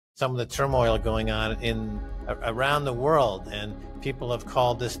some of the turmoil going on around the world, and people have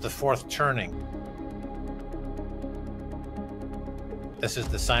called this the fourth turning. This is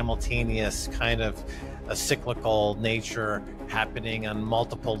the simultaneous kind of a cyclical nature happening on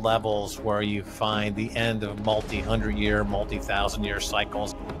multiple levels, where you find the end of multi-hundred-year, multi-thousand-year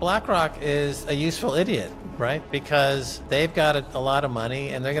cycles. BlackRock is a useful idiot, right? Because they've got a lot of money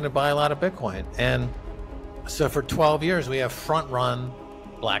and they're going to buy a lot of Bitcoin. And so for 12 years, we have front-run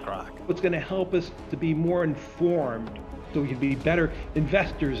BlackRock. What's going to help us to be more informed so we can be better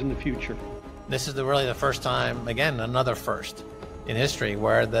investors in the future. This is really the first time, again, another first in history,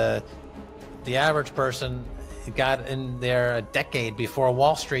 where the average person got in there a decade before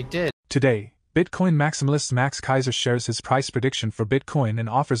Wall Street did. Today, Bitcoin maximalist Max Keiser shares his price prediction for Bitcoin and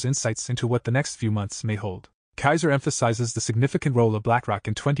offers insights into what the next few months may hold. Keiser emphasizes the significant role of BlackRock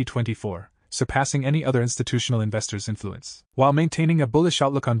in 2024, surpassing any other institutional investor's influence. While maintaining a bullish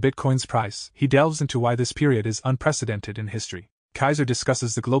outlook on Bitcoin's price, he delves into why this period is unprecedented in history. Keiser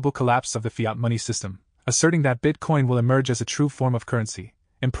discusses the global collapse of the fiat money system, asserting that Bitcoin will emerge as a true form of currency,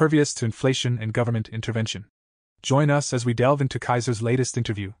 impervious to inflation and government intervention. Join us as we delve into Keiser's latest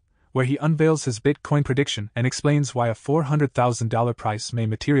interview, where he unveils his Bitcoin prediction and explains why a $400,000 price may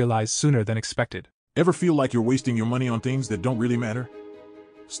materialize sooner than expected. Ever feel like you're wasting your money on things that don't really matter?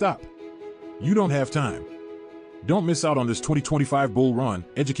 Stop. You don't have time. Don't miss out on this 2025 bull run.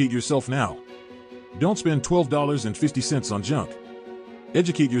 Educate yourself now. Don't spend $12.50 on junk.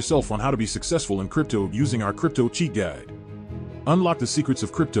 Educate yourself on how to be successful in crypto using our crypto cheat guide. Unlock the secrets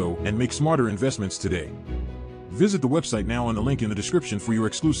of crypto and make smarter investments today. Visit the website now on the link in the description for your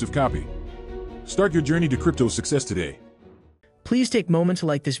exclusive copy. Start your journey to crypto success today. Please take a moment to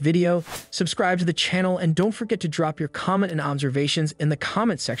like this video, subscribe to the channel, and don't forget to drop your comment and observations in the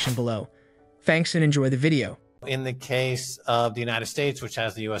comment section below. Thanks and enjoy the video. In the case of the United States, which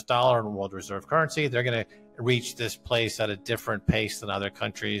has the US dollar and world reserve currency, they're going to reach this place at a different pace than other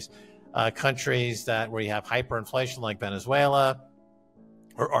countries. Countries where you have hyperinflation like Venezuela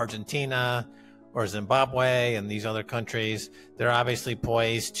or Argentina or Zimbabwe and these other countries, they're obviously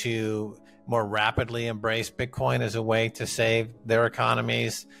poised to more rapidly embrace Bitcoin as a way to save their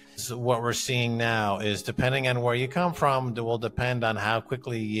economies. So what we're seeing now is, depending on where you come from, it will depend on how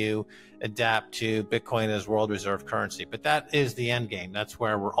quickly you adapt to Bitcoin as world reserve currency. But that is the end game. That's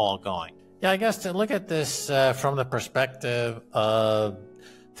where we're all going. Yeah, I guess to look at this from the perspective of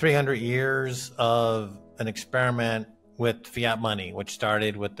 300 years of an experiment with fiat money, which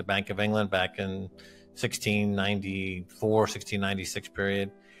started with the Bank of England back in 1694, 1696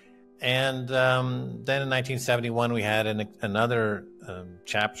 period. And then in 1971, we had another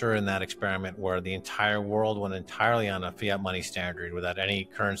chapter in that experiment where the entire world went entirely on a fiat money standard without any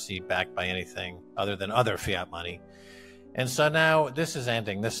currency backed by anything other than other fiat money. And so now this is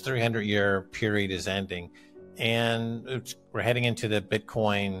ending. This 300-year period is ending. And we're heading into the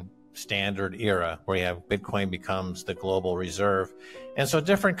Bitcoin standard era, where you have Bitcoin becomes the global reserve. And so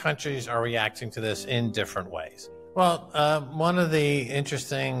different countries are reacting to this in different ways. Well, one of the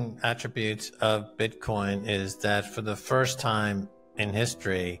interesting attributes of Bitcoin is that for the first time in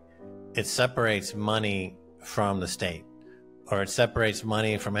history, it separates money from the state, or it separates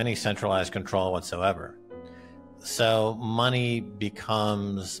money from any centralized control whatsoever. So money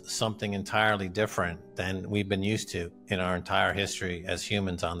becomes something entirely different than we've been used to in our entire history as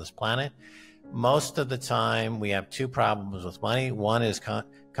humans on this planet. Most of the time, we have two problems with money. One is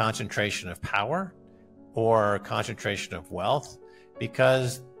concentration of power or concentration of wealth,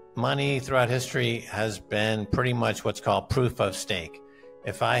 because money throughout history has been pretty much what's called proof of stake.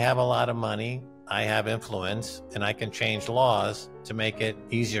 If I have a lot of money, I have influence, and I can change laws to make it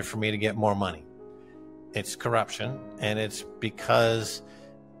easier for me to get more money. It's corruption, and it's because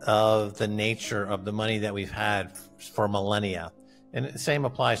of the nature of the money that we've had for millennia. And the same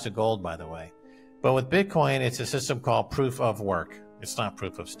applies to gold, by the way. But with Bitcoin, it's a system called proof of work. It's not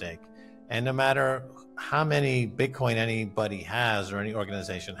proof of stake. And no matter how many Bitcoin anybody has or any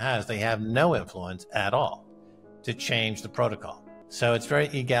organization has, they have no influence at all to change the protocol. So it's very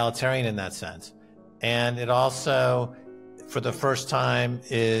egalitarian in that sense. And it also, for the first time,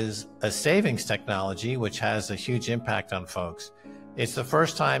 is a savings technology, which has a huge impact on folks. It's the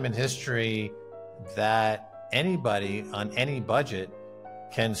first time in history that anybody on any budget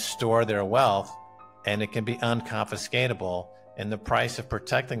can store their wealth, and it can be unconfiscatable, and the price of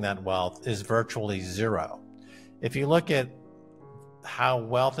protecting that wealth is virtually zero. If you look at how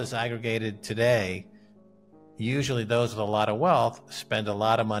wealth is aggregated today, usually those with a lot of wealth spend a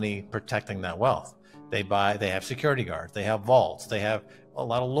lot of money protecting that wealth. They have security guards, they have vaults, they have a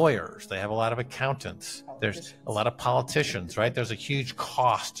lot of lawyers. They have a lot of accountants. There's a lot of politicians, right? There's a huge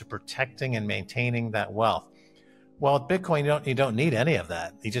cost to protecting and maintaining that wealth. Well, with Bitcoin, you don't need any of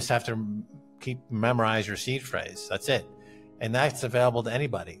that. You just have to memorize your seed phrase. That's it. And that's available to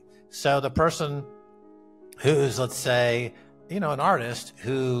anybody. So the person who's, let's say, an artist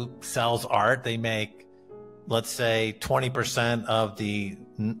who sells art, they make, let's say, 20% of the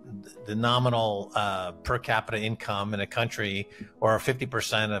nominal per capita income in a country, or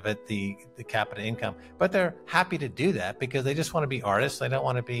 50% of it, the capita income. But they're happy to do that because they just want to be artists. They don't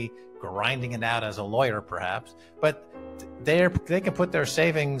want to be grinding it out as a lawyer, perhaps. But they can put their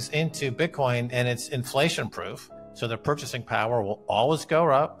savings into Bitcoin, and it's inflation proof. So their purchasing power will always go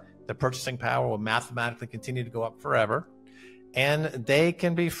up. The purchasing power will mathematically continue to go up forever. And they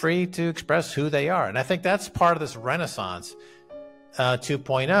can be free to express who they are. And I think that's part of this Renaissance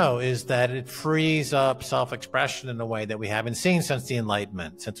 2.0, is that it frees up self-expression in a way that we haven't seen since the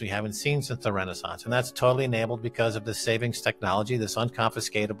Enlightenment, since the Renaissance. And that's totally enabled because of the savings technology, this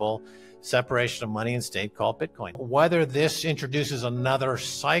unconfiscatable separation of money and state called Bitcoin. Whether this introduces another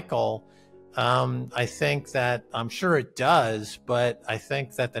cycle, I think that, I'm sure it does, but I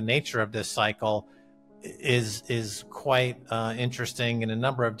think that the nature of this cycle is quite interesting in a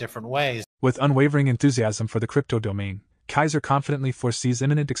number of different ways. With unwavering enthusiasm for the crypto domain, Keiser confidently foresees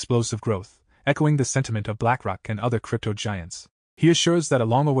imminent explosive growth, echoing the sentiment of BlackRock and other crypto giants. He assures that a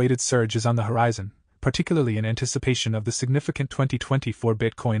long-awaited surge is on the horizon, particularly in anticipation of the significant 2024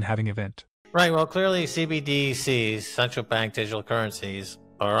 Bitcoin halving event. Right, well, clearly CBDCs, central bank digital currencies,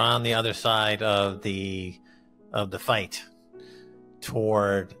 are on the other side of the fight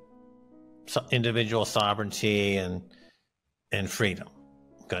toward individual sovereignty and freedom.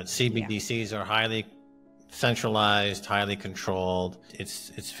 Because CBDCs are highly centralized, highly controlled.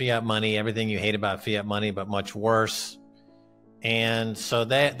 It's fiat money, everything you hate about fiat money, but much worse. And so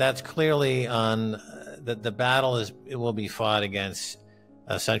that's clearly on the battle it will be fought against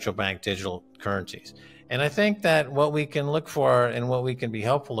central bank digital currencies. And I think that what we can look for and what we can be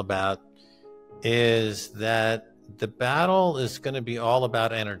helpful about is that the battle is going to be all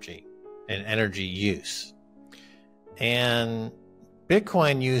about energy and energy use. And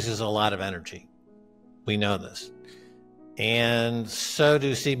Bitcoin uses a lot of energy. We know this. And so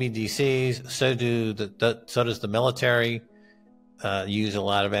do CBDCs, so does the military use a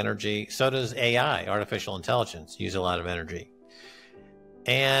lot of energy. So does AI, artificial intelligence, use a lot of energy.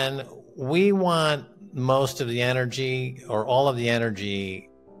 And we want most of the energy, or all of the energy,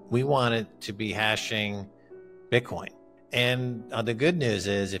 we want it to be hashing Bitcoin. And the good news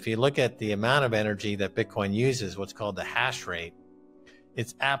is, if you look at the amount of energy that Bitcoin uses, what's called the hash rate,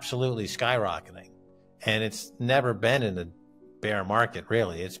 it's absolutely skyrocketing. And it's never been in a bear market,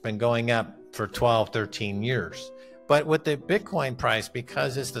 really. It's been going up for 12, 13 years. But with the Bitcoin price,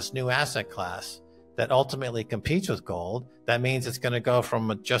 because it's this new asset class that ultimately competes with gold, that means it's going to go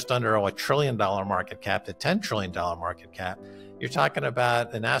from just under a $1 trillion market cap to $10 trillion market cap. You're talking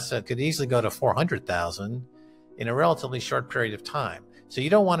about an asset could easily go to 400,000 in a relatively short period of time. So you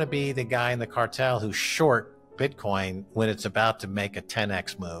don't want to be the guy in the cartel who's short Bitcoin when it's about to make a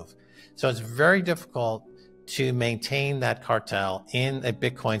 10x move. So it's very difficult to maintain that cartel in a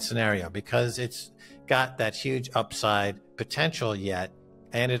Bitcoin scenario because it's got that huge upside potential yet.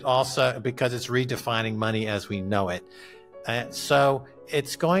 And it also, because it's redefining money as we know it. So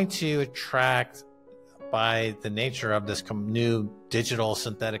it's going to attract, by the nature of this new digital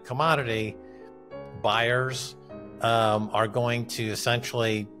synthetic commodity, buyers are going to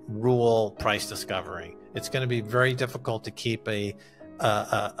essentially rule price discovery. It's going to be very difficult to keep a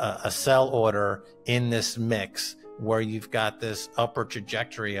sell order in this mix where you've got this upward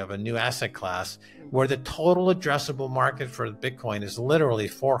trajectory of a new asset class where the total addressable market for Bitcoin is literally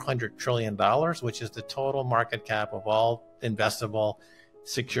 $400 trillion, which is the total market cap of all investable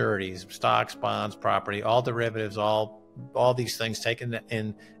securities, stocks, bonds, property, all derivatives, all these things taken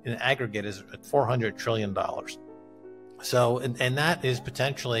in aggregate is $400 trillion. So, and that is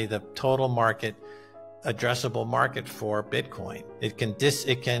potentially the total market addressable market for Bitcoin. It can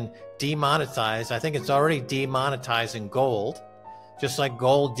demonetize. I think it's already demonetizing gold, just like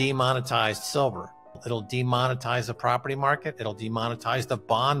gold demonetized silver. It'll demonetize the property market. It'll demonetize the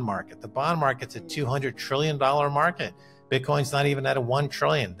bond market. The bond market's a $200 trillion market. Bitcoin's not even at a 1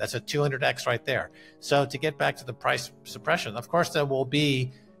 trillion. That's a 200x right there. So to get back to the price suppression, of course, there will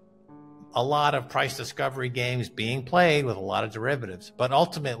be a lot of price discovery games being played with a lot of derivatives. But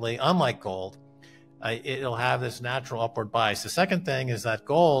ultimately, unlike gold, it'll have this natural upward bias. The second thing is that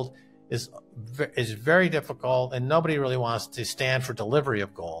gold is very difficult, and nobody really wants to stand for delivery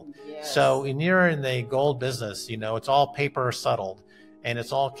of gold. Yes. So when you're in the gold business, it's all paper settled. and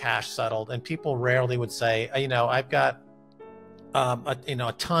it's all cash settled. And people rarely would say, I've got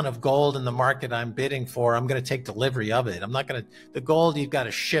a ton of gold in the market I'm bidding for. I'm going to take delivery of it. I'm not going to, the gold, you've got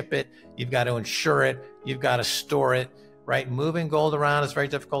to ship it. You've got to insure it. You've got to store it, right? Moving gold around is very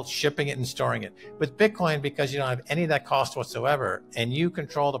difficult, shipping it and storing it. With Bitcoin, because you don't have any of that cost whatsoever, and you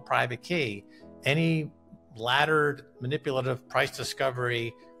control the private key, any laddered manipulative price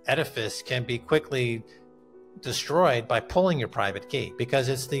discovery edifice can be quickly destroyed by pulling your private key, because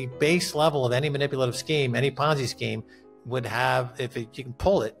it's the base level of any manipulative scheme, any Ponzi scheme would have. If you can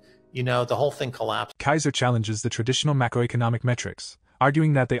pull it, the whole thing collapses. Keiser challenges the traditional macroeconomic metrics,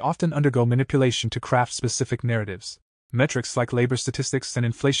 arguing that they often undergo manipulation to craft specific narratives. Metrics like labor statistics and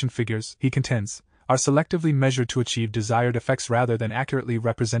inflation figures, he contends, are selectively measured to achieve desired effects rather than accurately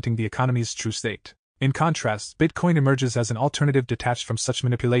representing the economy's true state. In contrast, Bitcoin emerges as an alternative detached from such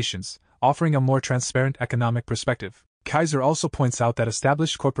manipulations, offering a more transparent economic perspective. Keiser also points out that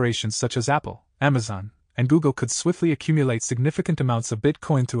established corporations such as Apple, Amazon, and Google could swiftly accumulate significant amounts of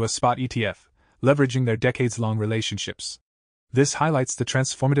Bitcoin through a spot ETF, leveraging their decades-long relationships. This highlights the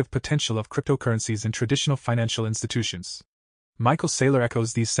transformative potential of cryptocurrencies in traditional financial institutions. Michael Saylor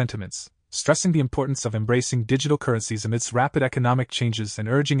echoes these sentiments, stressing the importance of embracing digital currencies amidst rapid economic changes and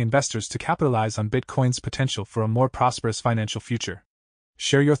urging investors to capitalize on Bitcoin's potential for a more prosperous financial future.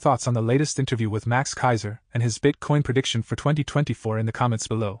 Share your thoughts on the latest interview with Max Keiser and his Bitcoin prediction for 2024 in the comments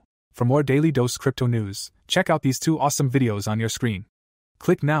below. For more Daily Dose Crypto news, check out these 2 awesome videos on your screen.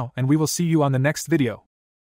 Click now and we will see you on the next video.